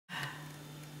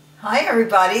Hi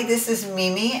everybody, this is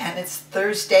Mimi and it's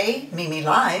Thursday, Mimi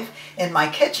Live, in my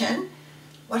kitchen.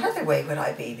 What other way would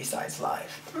I be besides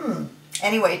live?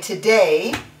 Anyway,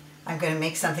 today I'm going to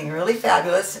make something really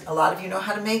fabulous. A lot of you know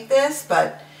how to make this,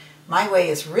 but my way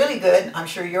is really good. I'm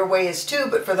sure your way is too,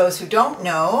 but for those who don't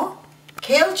know,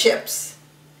 kale chips.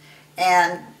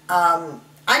 And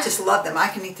I just love them. I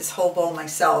can eat this whole bowl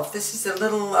myself. This is a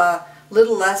little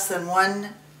less than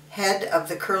one head of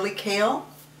the curly kale.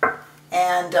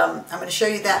 And I'm going to show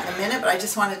you that in a minute, but I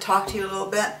just want to talk to you a little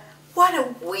bit. What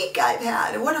a week I've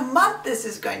had, and what a month this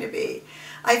is going to be.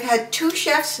 I've had two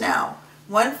chefs now.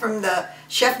 One from the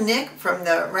Chef Nick from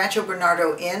the Rancho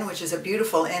Bernardo Inn, which is a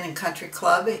beautiful inn and country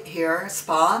club here,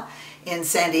 spa in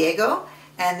San Diego.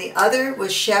 And the other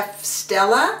was Chef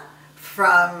Stella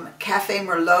from Cafe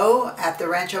Merlot at the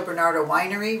Rancho Bernardo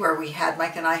Winery, where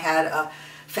Mike and I had a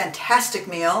fantastic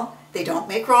meal. They don't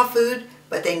make raw food,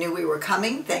 but they knew we were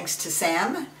coming, thanks to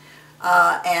Sam.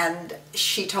 And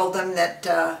she told them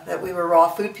that we were raw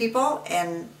food people,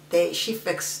 and she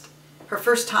fixed, her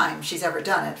first time she's ever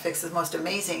done it, fixed the most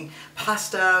amazing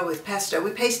pasta with pesto.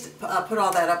 We put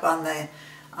all that up on the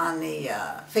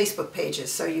Facebook pages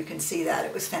so you can see that.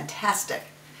 It was fantastic.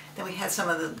 Then we had some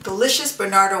of the delicious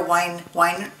Bernardo winery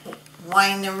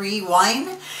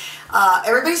wine.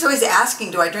 Everybody's always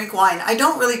asking, do I drink wine? I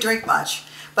don't really drink much,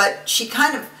 but she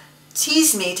kind of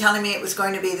teased me, telling me it was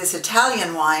going to be this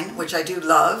Italian wine, which I do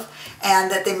love,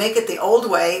 and that they make it the old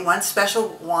way, one special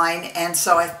wine, and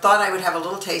so I thought I would have a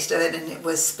little taste of it, and it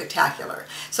was spectacular.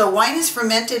 So wine is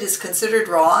fermented, is considered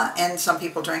raw, and some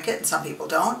people drink it and some people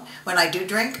don't. When I do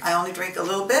drink, I only drink a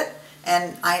little bit,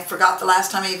 and I forgot the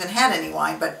last time I even had any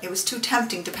wine, but it was too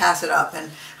tempting to pass it up,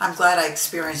 and I'm glad I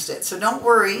experienced it. So don't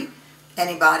worry,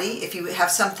 anybody, if you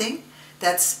have something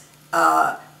that's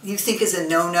you think is a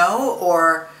no-no,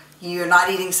 or you're not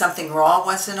eating something raw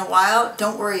once in a while,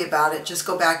 don't worry about it. Just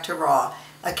go back to raw.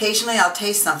 Occasionally I'll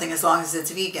taste something as long as it's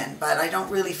vegan, but I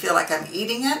don't really feel like I'm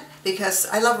eating it because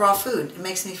I love raw food. It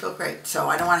makes me feel great, so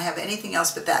I don't want to have anything else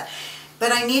but that.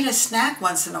 But I need a snack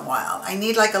once in a while. I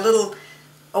need like a little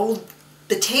old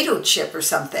potato chip or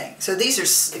something. So these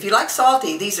are, if you like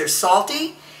salty, these are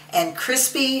salty and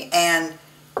crispy, and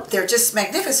they're just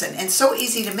magnificent and so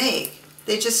easy to make.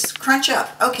 They just crunch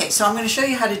up. Okay, so I'm going to show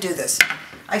you how to do this.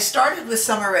 I started with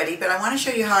some already, but I want to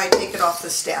show you how I take it off the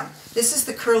stem. This is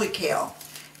the curly kale.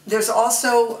 There's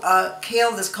also a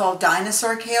kale that's called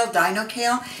dinosaur kale, dino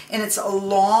kale, and it's a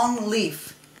long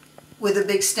leaf with a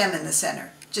big stem in the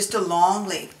center. Just a long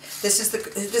leaf.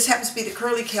 This happens to be the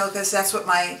curly kale because that's what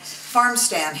my farm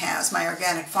stand has, my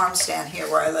organic farm stand here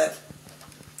where I live.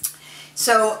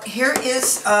 So here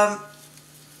is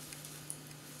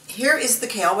the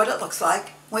kale, what it looks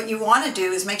like. What you want to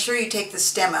do is make sure you take the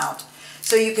stem out.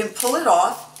 So you can pull it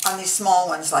off on these small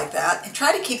ones like that, and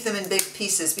try to keep them in big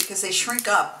pieces because they shrink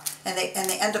up and they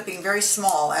end up being very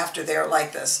small after they're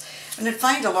like this. I'm going to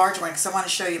find a large one because I want to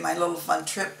show you my little fun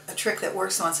trick that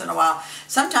works once in a while.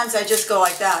 Sometimes I just go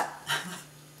like that.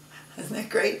 Isn't that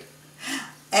great?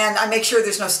 And I make sure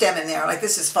there's no stem in there. Like,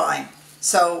 this is fine.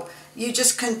 So you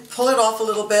just can pull it off a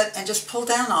little bit and just pull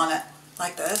down on it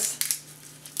like this.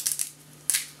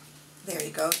 There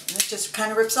you go. And it just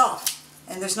kind of rips off.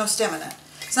 And there's no stem in it.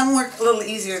 Some work a little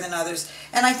easier than others.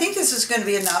 And I think this is going to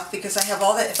be enough because I have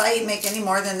all that. If I make any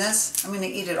more than this, I'm going to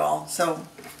eat it all. So,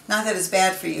 not that it's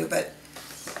bad for you, but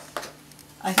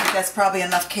I think that's probably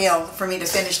enough kale for me to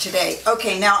finish today.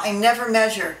 Okay, now I never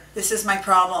measure. This is my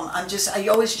problem. I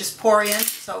always just pour in,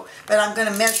 but I'm going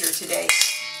to measure today.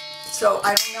 So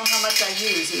I don't know how much I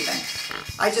use even.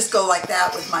 I just go like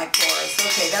that with my pours.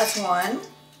 Okay, that's 1,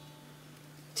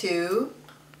 2,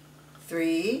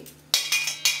 3,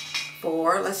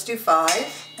 4, let's do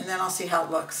 5, and then I'll see how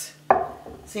it looks.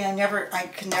 See, I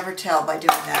can never tell by doing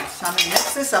that. So I'm going to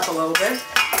mix this up a little bit.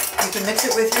 You can mix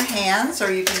it with your hands,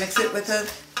 or you can mix it with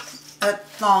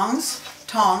tongs.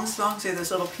 Tongs are those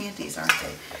little panties, aren't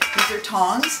they? These are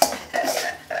tongs.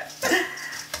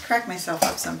 Crack myself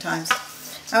up sometimes.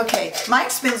 Okay,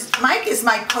 Mike is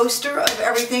my poster of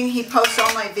everything. He posts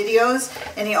all my videos,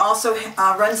 and he also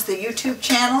runs the YouTube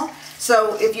channel.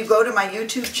 So if you go to my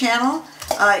YouTube channel,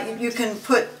 you can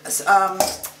put,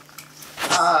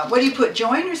 what do you put,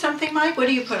 join or something, Mike? What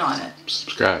do you put on it?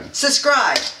 Subscribe.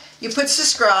 Subscribe. You put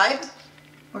subscribe.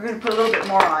 We're going to put a little bit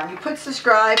more on. You put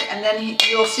subscribe, and then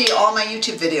you'll see all my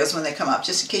YouTube videos when they come up.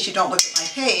 Just in case you don't look at my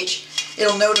page,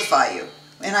 it'll notify you.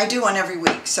 And I do one every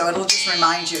week, so it'll just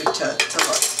remind you to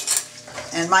look.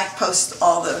 And Mike posts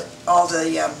all the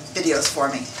videos for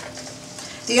me.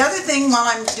 The other thing while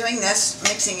I'm doing this,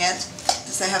 mixing it,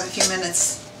 because I have a few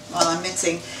minutes while I'm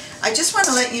mixing, I just want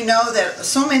to let you know that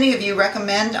so many of you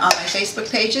recommend on my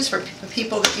Facebook pages for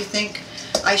people that you think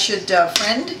I should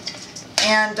friend.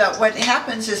 And what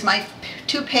happens is my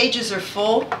 2 pages are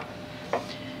full,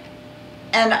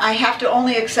 and I have to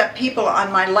only accept people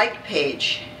on my like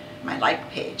page.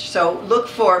 So look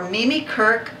for Mimi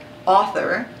Kirk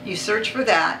author. You search for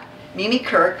that, Mimi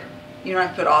Kirk. You don't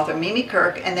have to put author, Mimi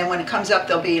Kirk, and then when it comes up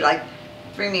there'll be like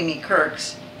 3 Mimi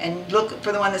Kirks, and look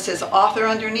for the one that says author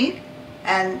underneath,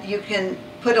 and you can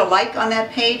put a like on that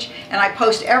page, and I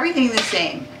post everything the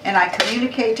same, and I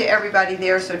communicate to everybody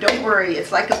there, so don't worry.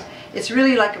 It's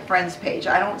really like a friends page.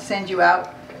 I don't send you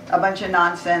out a bunch of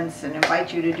nonsense and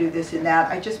invite you to do this and that.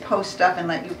 I just post stuff and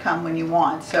let you come when you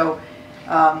want. So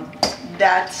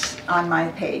that's on my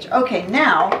page. Okay,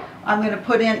 now I'm going to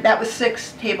put in, that was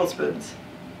 6 tablespoons.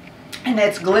 And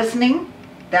it's glistening.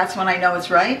 That's when I know it's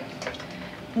right.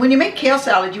 When you make kale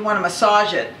salad, you want to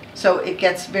massage it so it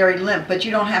gets very limp, but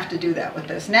you don't have to do that with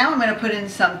this. Now I'm going to put in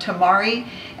some tamari,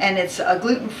 and it's a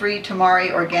gluten-free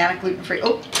tamari, organic gluten-free.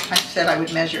 Oh, I said I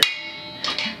would measure.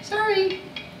 Sorry.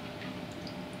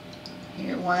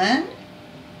 Here, 1,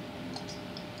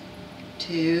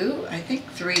 2, I think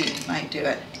 3 might do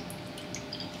it.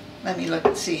 Let me look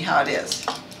and see how it is.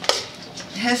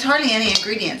 It has hardly any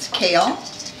ingredients. Kale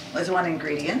was 1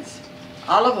 ingredient.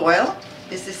 Olive oil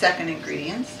is the 2nd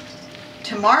ingredient.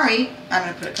 Tamari, I'm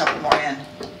going to put a couple more in.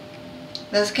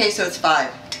 Okay, so it's 5.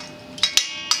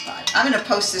 I'm going to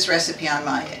post this recipe on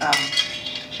my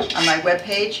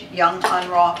webpage,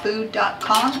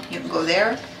 youngonrawfood.com. You can go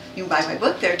there. You can buy my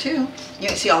book there too. You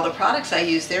can see all the products I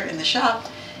use there in the shop.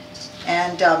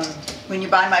 And when you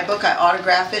buy my book, I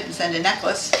autograph it and send a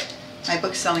necklace. My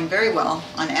book's selling very well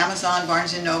on Amazon,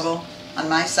 Barnes & Noble, on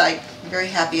my site. I'm very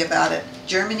happy about it.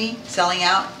 Germany, selling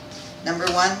out,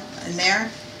 #1 in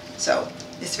there. So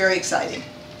it's very exciting.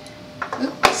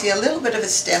 Ooh, see a little bit of a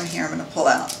stem here I'm going to pull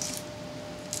out.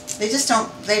 They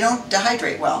don't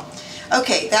dehydrate well.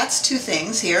 Okay, that's 2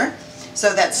 things here.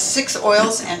 So that's 6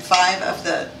 oils and 5 of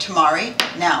the tamari.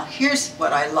 Now, here's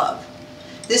what I love.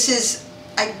 This is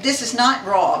not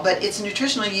raw, but it's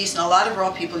nutritional yeast, and a lot of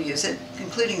raw people use it,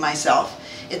 including myself.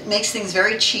 It makes things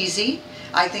very cheesy.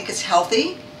 I think it's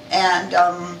healthy, and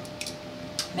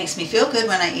makes me feel good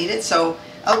when I eat it. So,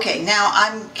 okay, now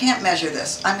I can't measure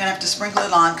this. I'm going to have to sprinkle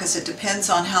it on because it depends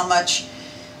on how much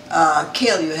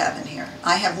kale you have in here.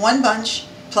 I have 1 bunch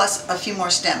plus a few more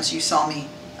stems you saw me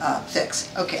fix.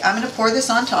 Okay, I'm going to pour this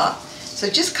on top. So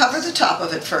just cover the top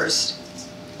of it first,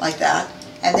 like that,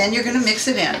 and then you're going to mix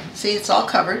it in. See, it's all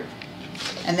covered.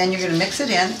 And then you're going to mix it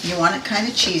in. You want it kind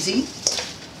of cheesy.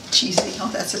 Cheesy, oh,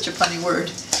 that's such a funny word.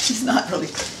 It's not really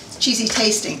cheesy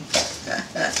tasting.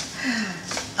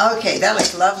 Okay, that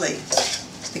looks lovely.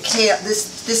 The kale,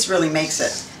 this really makes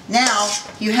it. Now,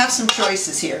 you have some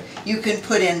choices here. You can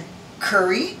put in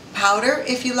curry powder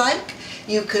if you like.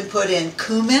 You could put in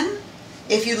cumin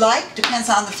if you like. Depends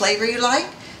on the flavor you like.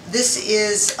 This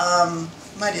is,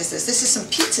 what is this? This is some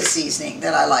pizza seasoning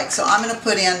that I like. So I'm going to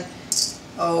put in,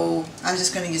 oh, I'm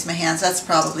just going to use my hands. That's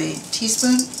probably a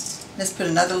teaspoon. Let's put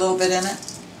another little bit in it.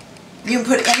 You can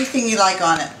put anything you like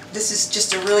on it. This is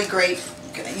just a really great,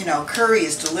 you know, curry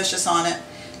is delicious on it.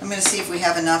 I'm going to see if we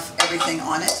have enough everything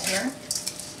on it here.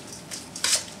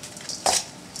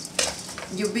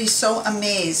 You'll be so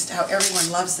amazed how everyone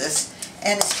loves this.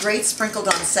 And it's great sprinkled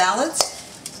on salads.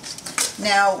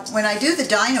 Now, when I do the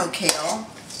dino kale,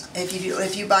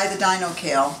 if you buy the dino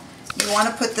kale, you want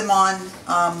to put them on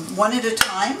 1 at a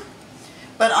time.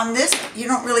 But on this, you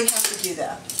don't really have to do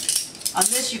that. On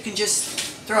this, you can just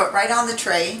throw it right on the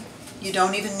tray. You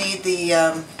don't even need the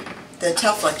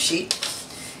Telflex sheet.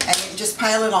 And you can just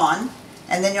pile it on.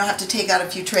 And then you'll have to take out a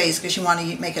few trays because you want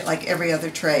to make it like every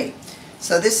other tray.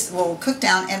 So this will cook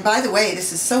down. And by the way,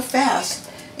 this is so fast.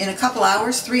 In a couple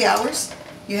hours, 3 hours,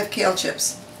 you have kale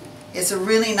chips. It's a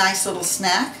really nice little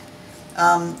snack.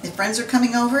 If friends are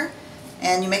coming over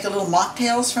and you make a little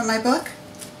mocktails from my book.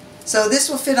 So this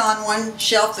will fit on 1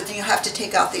 shelf, but then you have to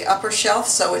take out the upper shelf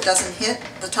so it doesn't hit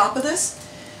the top of this.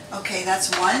 Okay, that's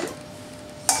 1.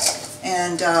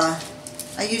 And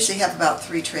I usually have about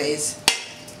 3 trays.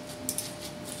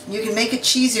 You can make it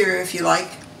cheesier if you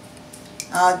like.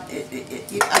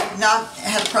 I've not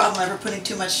had a problem ever putting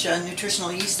too much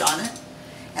nutritional yeast on it.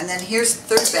 And then here's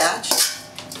the 3rd batch.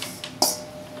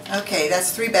 Okay,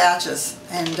 that's 3 batches,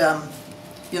 and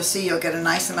you'll see you'll get a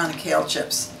nice amount of kale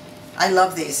chips. I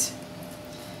love these.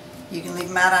 You can leave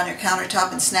them out on your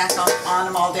countertop and snack on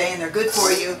them all day, and they're good for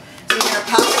you. So you're going to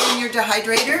pop it in your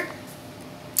dehydrator,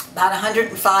 about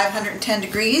 105, 110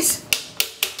 degrees,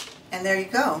 and there you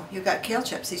go. You've got kale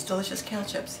chips, these delicious kale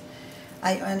chips.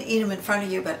 I'm going to eat them in front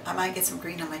of you, but I might get some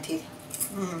green on my teeth.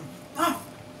 Oh,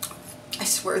 I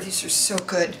swear these are so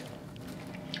good.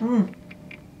 Mmm.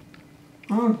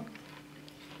 Mmm.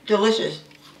 Delicious.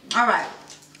 All right.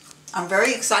 I'm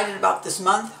very excited about this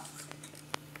month.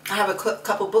 I have a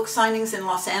couple book signings in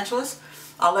Los Angeles.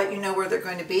 I'll let you know where they're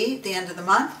going to be at the end of the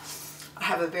month. I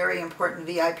have a very important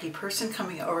VIP person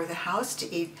coming over the house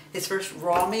to eat his first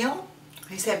raw meal.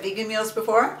 He's had vegan meals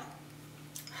before.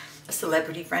 A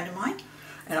celebrity friend of mine.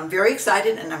 And I'm very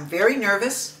excited and I'm very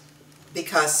nervous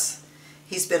because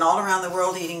he's been all around the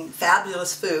world eating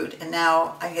fabulous food, and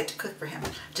now I get to cook for him,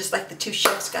 just like the two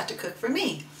chefs got to cook for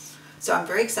me. So I'm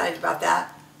very excited about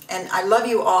that. And I love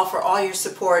you all for all your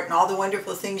support and all the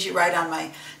wonderful things you write on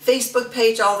my Facebook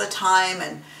page all the time,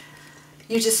 and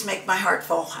you just make my heart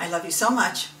full. I love you so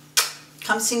much.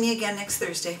 Come see me again next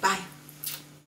Thursday. Bye.